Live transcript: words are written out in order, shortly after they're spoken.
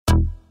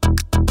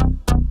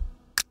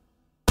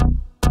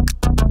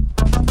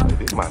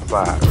my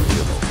side.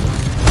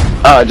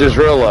 I just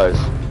realized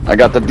I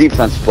got the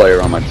defense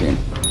player on my team.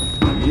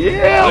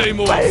 Yeah,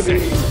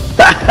 baby.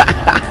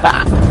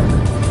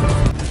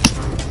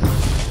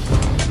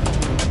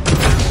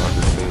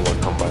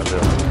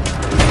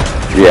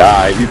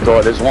 Yeah, you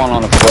thought there's one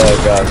on the flag,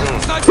 guys.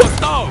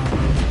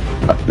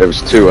 There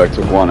was two. I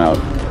took one out.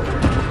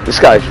 This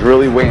guy's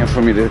really waiting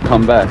for me to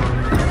come back.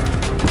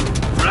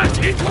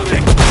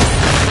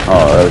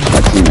 Oh, that was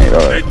my teammate.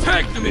 All right.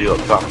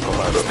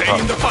 Stay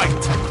in the fight.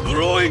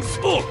 Throwing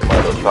smoke.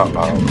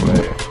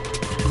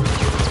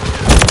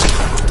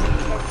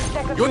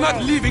 You're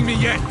not leaving me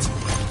yet.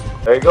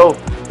 There you go.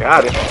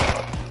 Got it.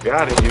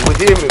 Got it. You would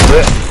hear me,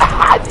 but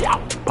I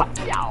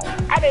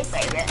didn't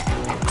say that.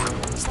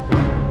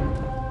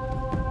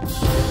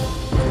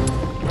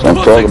 I'm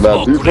talking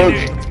about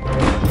defense.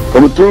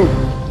 Coming through.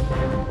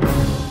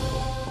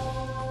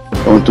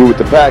 Coming through with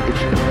the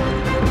package.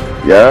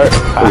 Yeah,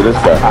 look at this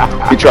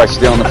guy. He tried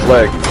stealing the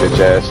flag, bitch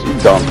ass. You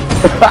dumb.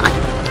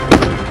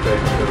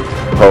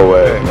 Oh,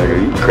 way, nigga,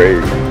 you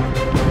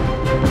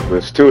crazy.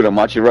 There's two of them.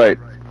 Watch your right.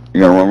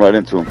 You're gonna run right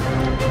into him.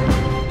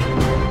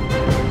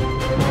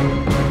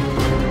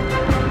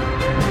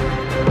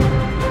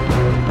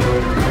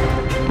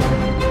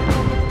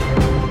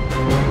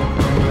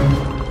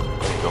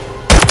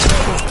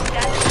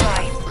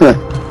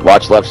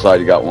 Watch left side,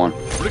 you got one.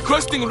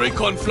 Requesting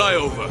recon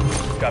flyover.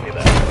 Copy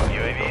that.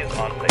 UAV is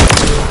on station.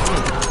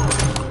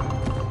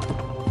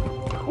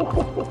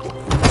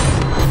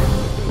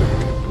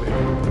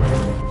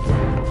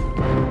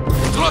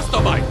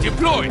 Thruster bite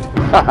deployed.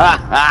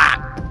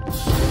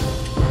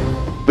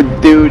 But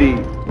duty.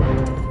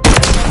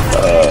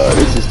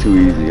 This is too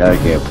easy. I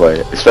can't play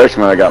it.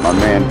 Especially when I got my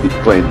man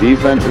playing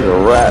defense as a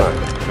rat.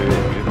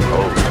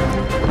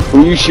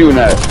 Who you shooting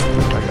at?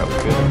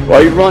 Why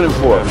are you running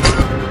for?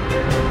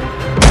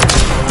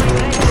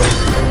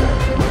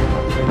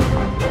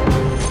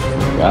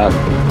 God.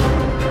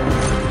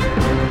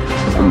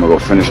 I'm gonna go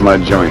finish my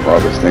joint while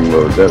this thing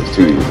loads. That was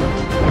too easy.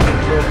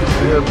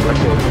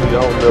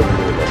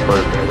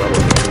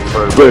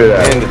 Look at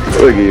that.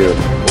 Look at you.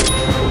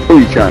 Who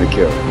are you trying to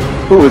kill?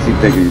 Who was he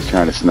thinking he was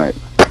trying to snipe?